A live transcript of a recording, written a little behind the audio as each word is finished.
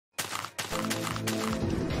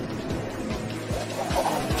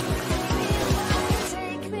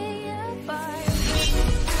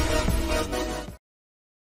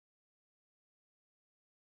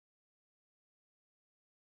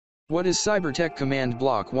What is CyberTech Command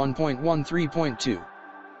Block 1.13.2?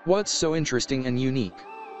 What's so interesting and unique?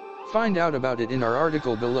 Find out about it in our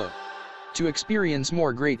article below. To experience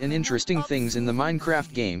more great and interesting things in the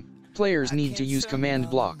Minecraft game, players need to use Command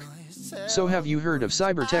Block. So have you heard of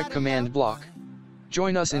CyberTech Command Block?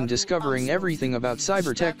 Join us in discovering everything about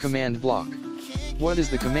CyberTech Command Block. What is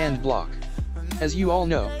the Command Block? As you all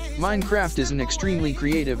know, Minecraft is an extremely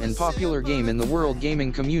creative and popular game in the world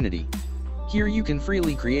gaming community. Here you can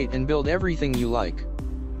freely create and build everything you like.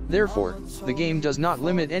 Therefore, the game does not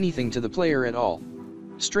limit anything to the player at all.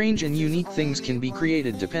 Strange and unique things can be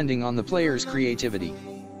created depending on the player's creativity.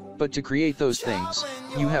 But to create those things,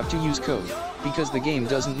 you have to use code, because the game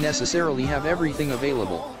doesn't necessarily have everything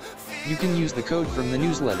available. You can use the code from the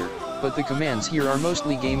newsletter, but the commands here are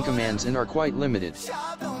mostly game commands and are quite limited.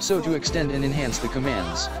 So to extend and enhance the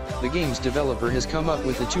commands, the game's developer has come up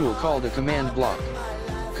with a tool called a command block.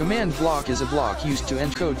 Command block is a block used to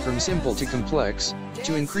encode from simple to complex,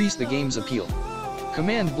 to increase the game's appeal.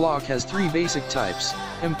 Command block has three basic types: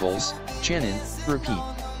 impulse, chanin, repeat.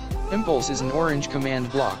 Impulse is an orange command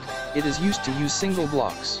block. It is used to use single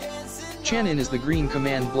blocks. Chanin is the green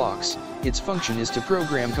command blocks. Its function is to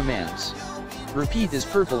program commands. Repeat is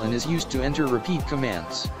purple and is used to enter repeat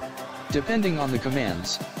commands. Depending on the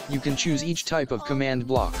commands, you can choose each type of command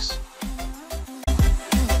blocks.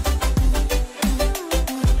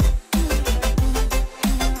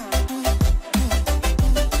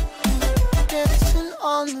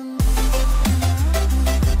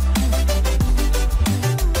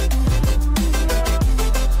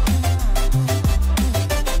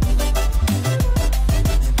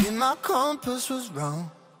 My compass was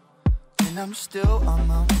wrong, and I'm still on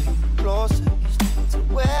my way closer to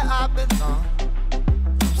where I belong.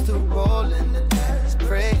 I'm still rolling the dice,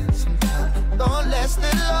 praying sometimes don't last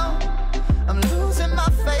it long. I'm losing my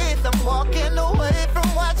faith, I'm walking away from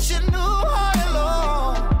what you knew all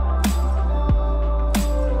along.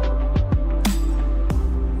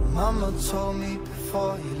 Mama told me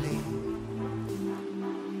before you leave,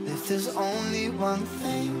 if there's only one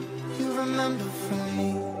thing you remember from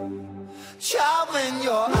me, child, when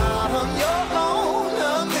you're out on your own,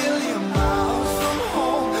 a million miles from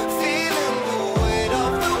home, feeling the weight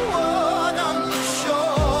of the world on your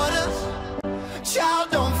shoulders. Child,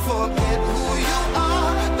 don't forget who you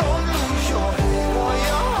are, don't lose your head or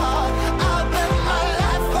your heart. I'll bet my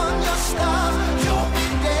life on your stars, you'll be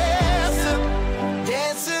dancing,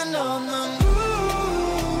 dancing on the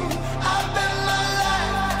moon. I'll bet my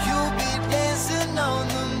life, you'll be dancing on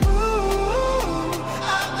the moon.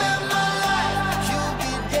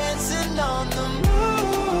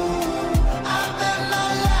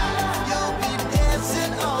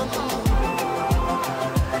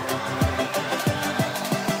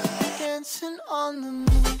 On the moon.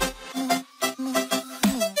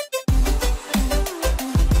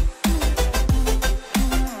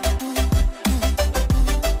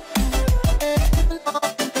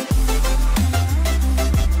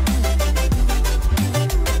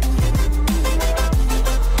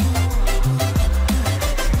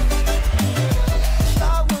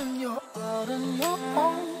 When you're out on your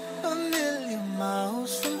own, a million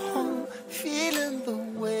miles from home, feeling the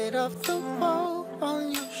weight of the world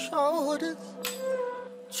on your shoulders.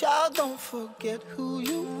 Child, don't forget who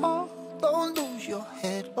you are, don't lose your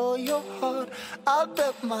head or your heart. I'll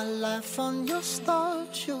bet my life on your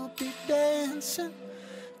stars, you'll be dancing,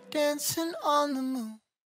 dancing on the moon.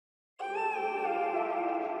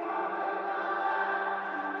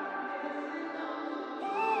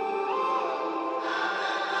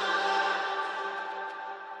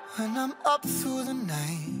 When I'm up through the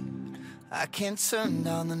night, I can't turn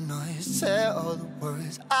down the noise, tear all the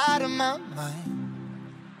worries out of my mind.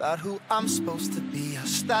 About who I'm supposed to be, I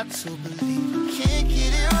start to believe I can't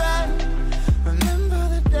get it right. Remember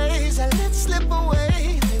the days I let slip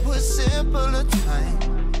away, they were simpler times.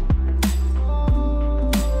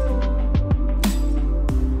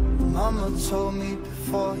 Mama told me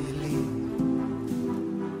before you leave,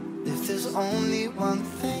 if there's only one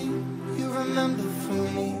thing you remember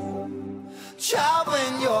from me, child,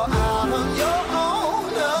 when you're out on your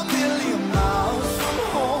own, a million miles from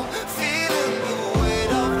home, feeling the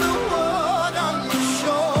weight of the world on your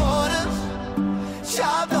shoulders.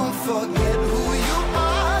 Child, don't forget who you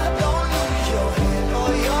are, don't lose your head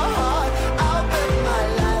or your heart. I'll bet my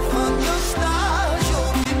life on your stars,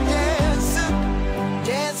 you'll be dancing,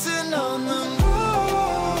 dancing on the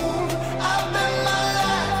moon. I'll bet my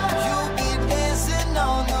life, you'll be dancing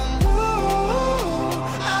on the moon.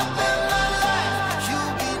 I'll bet my life,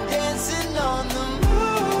 you'll be dancing.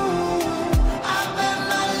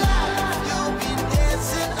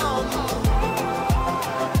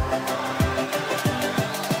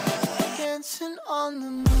 dancing on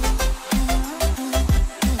the moon.